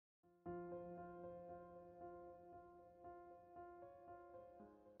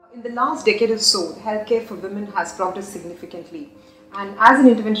In the last decade or so, healthcare for women has progressed significantly. And as an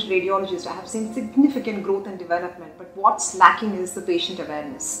interventional radiologist, I have seen significant growth and development, but what's lacking is the patient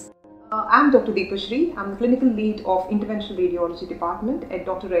awareness. I'm Dr. Deepashree. I'm the clinical lead of Interventional Radiology Department at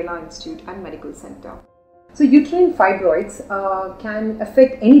Dr. Rela Institute and Medical Center. So uterine fibroids can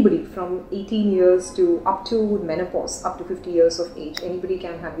affect anybody from 18 years to up to menopause, up to 50 years of age. Anybody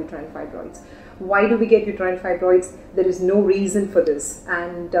can have uterine fibroids. Why do we get uterine fibroids? There is no reason for this,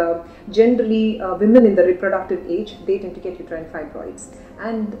 and generally women in the reproductive age, they tend to get uterine fibroids.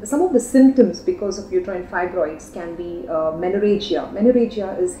 And some of the symptoms because of uterine fibroids can be menorrhagia.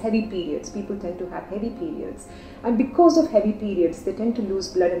 Menorrhagia is heavy periods. People tend to have heavy periods, and because of heavy periods they tend to lose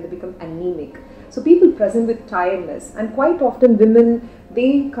blood and they become anemic. So people present with tiredness, and quite often women,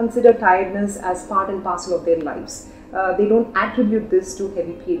 they consider tiredness as part and parcel of their lives. They don't attribute this to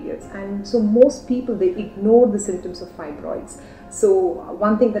heavy periods, and so most people, they ignore the symptoms of fibroids. So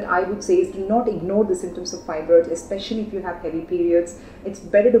one thing that I would say is do not ignore the symptoms of fibroids, especially if you have heavy periods. It's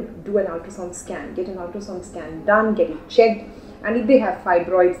better to do an ultrasound scan, get an ultrasound scan done, get it checked, and if they have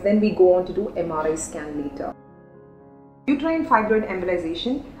fibroids, then we go on to do MRI scan later. Uterine fibroid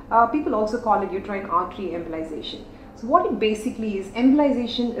embolization, people also call it uterine artery embolization. So what it basically is,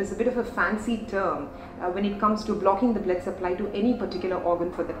 embolization is a bit of a fancy term when it comes to blocking the blood supply to any particular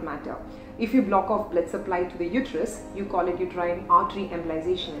organ for that matter. If you block off blood supply to the uterus, you call it uterine artery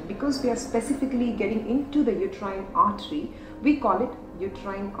embolization. And because we are specifically getting into the uterine artery, we call it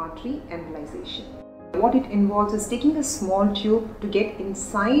uterine artery embolization. What it involves is taking a small tube to get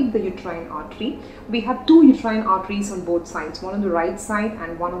inside the uterine artery. We have two uterine arteries on both sides, one on the right side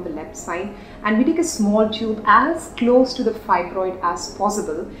and one on the left side, and we take a small tube as close to the fibroid as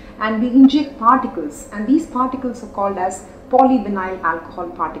possible, and we inject particles, and these particles are called as polyvinyl alcohol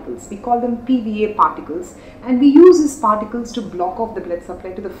particles. We call them PVA particles, and we use these particles to block off the blood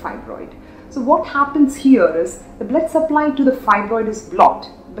supply to the fibroid. So what happens here is the blood supply to the fibroid is blocked,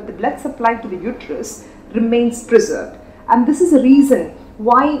 but the blood supply to the uterus remains preserved. And this is a reason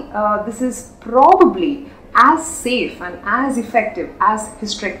why this is probably as safe and as effective as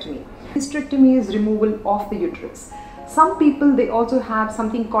hysterectomy. Hysterectomy is removal of the uterus. Some people, they also have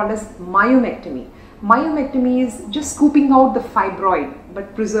something called as myomectomy. Myomectomy is just scooping out the fibroid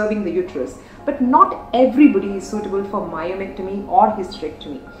but preserving the uterus. But not everybody is suitable for myomectomy or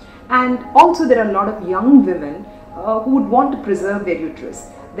hysterectomy. And also there are a lot of young women who would want to preserve their uterus.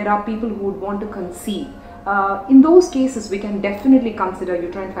 There are people who would want to conceive. In those cases, we can definitely consider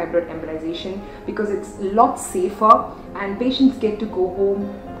uterine fibroid embolization because it's a lot safer and patients get to go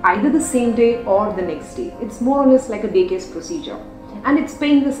home either the same day or the next day. It's more or less like a day case procedure, and it's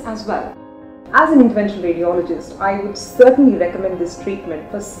painless as well. As an interventional radiologist, I would certainly recommend this treatment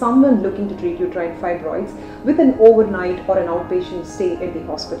for someone looking to treat uterine fibroids with an overnight or an outpatient stay at the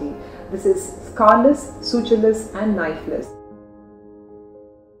hospital. This is scarless, sutureless and knifeless.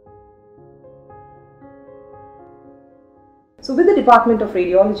 So with the Department of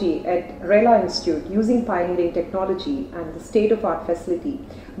Radiology at Rela Institute, using pioneering technology and the state-of-art facility,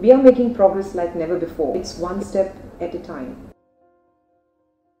 we are making progress like never before. It's one step at a time.